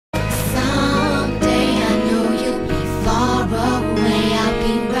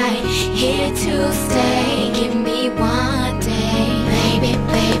to stay. Give me one day, baby,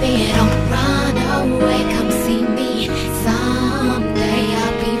 baby, don't run away. Come see me someday.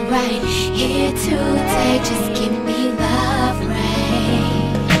 I'll be right here today. Just give me love,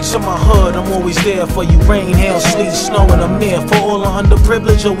 rain. To my hood, I'm always there for you. Rain, hail, sleet, snow, and I'm there for all the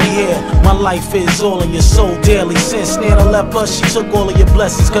underprivileged over here. My life is all in your soul daily. Since Nana left us, she took all of your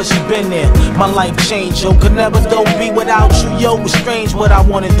blessings, cause she been there. My life changed, yo, could never though be without you, yo. It's strange what I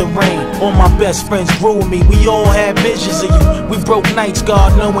wanted to rain. All my best friends grew with me, we all had visions of you. We broke nights,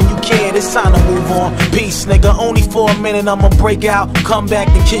 God knowing you cared. It's time to move on. Peace, nigga, only for a minute I'ma break out. Come back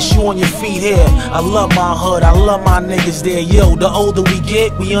and kiss you on your feet here. I love my hood, I love my niggas there. Yo, the older we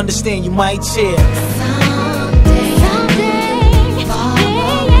get, we understand you might tear.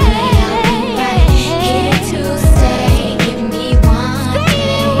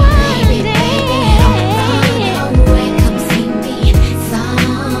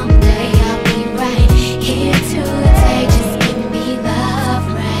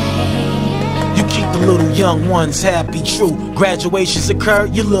 Little young ones happy, true. Graduations occur,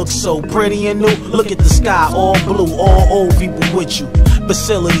 you look so pretty and new. Look at the sky, all blue, all old people with you.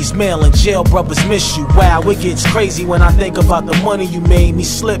 Facilities, mail, and jail brothers miss you. Wow, it gets crazy when I think about the money you made me.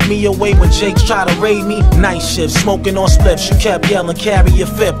 Slip me away when Jake's try to raid me. Night shift, smoking on spliffs, you kept yelling, carry your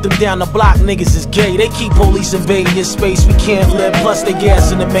fifth. Them down the block niggas is gay, they keep police invading your space. We can't live, plus they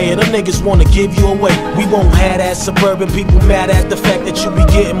gas in the mayor. Them niggas wanna give you away. We won't have that. Suburban people mad at the fact that you be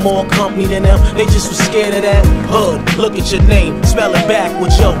getting more company than them. They just was scared of that. Hood, look at your name, spell it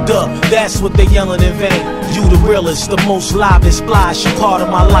backwards, yo, duh. That's what they yelling in vain. You the realest, the most livest, splash. You part of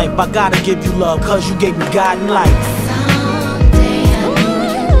my life, I gotta give you love, cause you gave me God and life.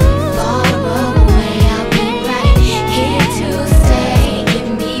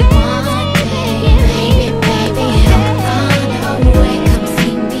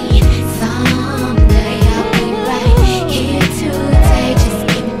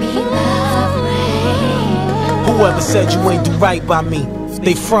 Whoever said you ain't do right by me,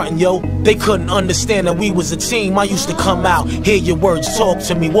 they frontin', yo. They couldn't understand that we was a team. I used to come out, hear your words, talk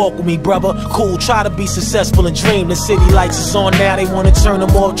to me, walk with me, brother. Cool, try to be successful and dream. The city lights is on now, they wanna turn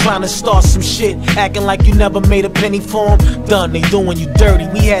them off, trying to start some shit, acting like you never made a penny for them. Done, they doing you dirty.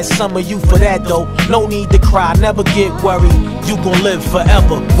 We had some of you for that though. No need to cry, never get worried. You gon' live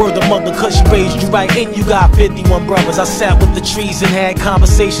forever. Word the mother, cause she raised you right, and you got 51 brothers. I sat with the trees and had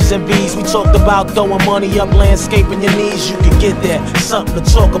conversations and bees. We talked about throwing money up, landscaping your knees. You could get that, something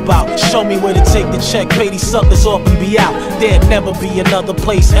to talk about. Show me where to take the check, pay these suckers off and be out. There'd never be another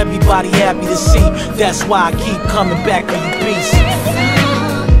place everybody happy to see. That's why I keep coming back for you, peace.